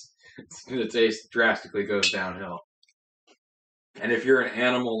once, the taste drastically goes downhill. And if you're an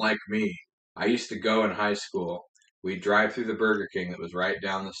animal like me, I used to go in high school. We'd drive through the Burger King that was right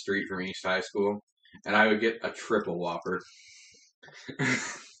down the street from East High School, and I would get a triple Whopper.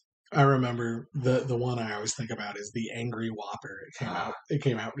 I remember the one I always think about is the Angry Whopper. It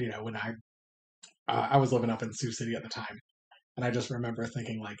came out, when I was living up in Sioux City at the time, and I just remember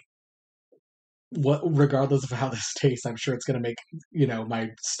thinking like, regardless of how this tastes, I'm sure it's going to make my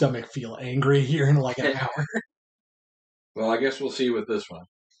stomach feel angry here in like an hour. Well, I guess we'll see with this one.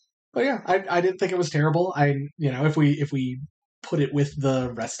 But yeah, I didn't think it was terrible. If we put it with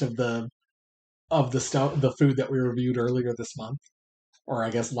the rest of the stuff, the food that we reviewed earlier this month, or I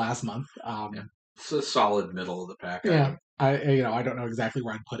guess last month, it's a solid middle of the pack. Yeah, I don't know exactly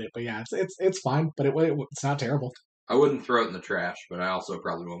where I'd put it, but yeah, it's fine, but it's not terrible. I wouldn't throw it in the trash, but I also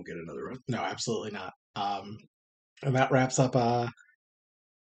probably won't get another one. No, absolutely not. And that wraps up our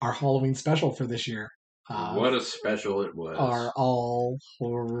Halloween special for this year. What a special it was. Our all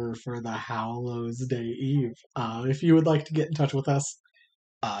horror for the Hallows Day Eve. If you would like to get in touch with us,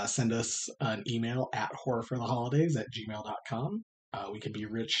 send us an email at horrorfortheholidays@gmail.com. We can be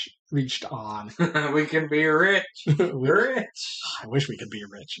reached on. We can be rich. Rich. I wish we could be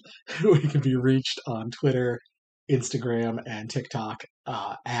rich. We can be reached on Twitter, Instagram, and TikTok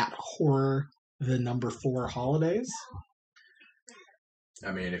at horror4holidays.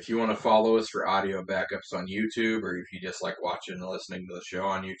 I mean, if you want to follow us for audio backups on YouTube, or if you just like watching and listening to the show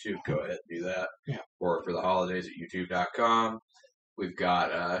on YouTube, go ahead and do that. Yeah. Or for the holidays at youtube.com. We've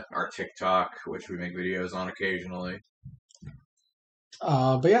got our TikTok, which we make videos on occasionally.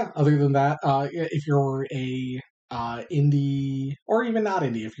 But yeah, other than that, if you're a indie or even not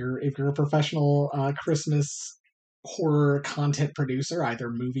indie, if you're a professional Christmas horror content producer,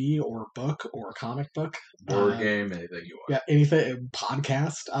 either movie or book or comic book, Board game, anything you want. yeah, anything,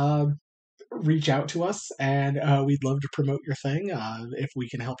 podcast, reach out to us, and we'd love to promote your thing. If we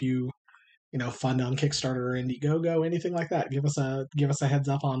can help you, fund on Kickstarter or Indiegogo, anything like that, give us a heads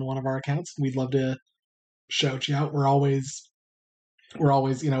up on one of our accounts. We'd love to shout you out. We're always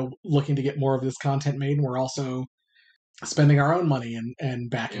looking to get more of this content made, and we're also spending our own money and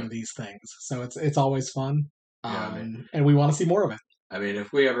backing these things. So it's always fun. And we want to see more of it. I mean,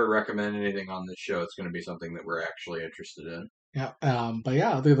 if we ever recommend anything on this show, it's going to be something that we're actually interested in. Yeah. But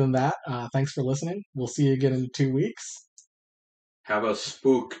yeah, other than that, thanks for listening. We'll see you again in 2 weeks. Have a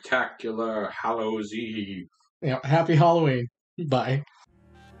spooktacular Hallows Eve. Happy Halloween. Bye.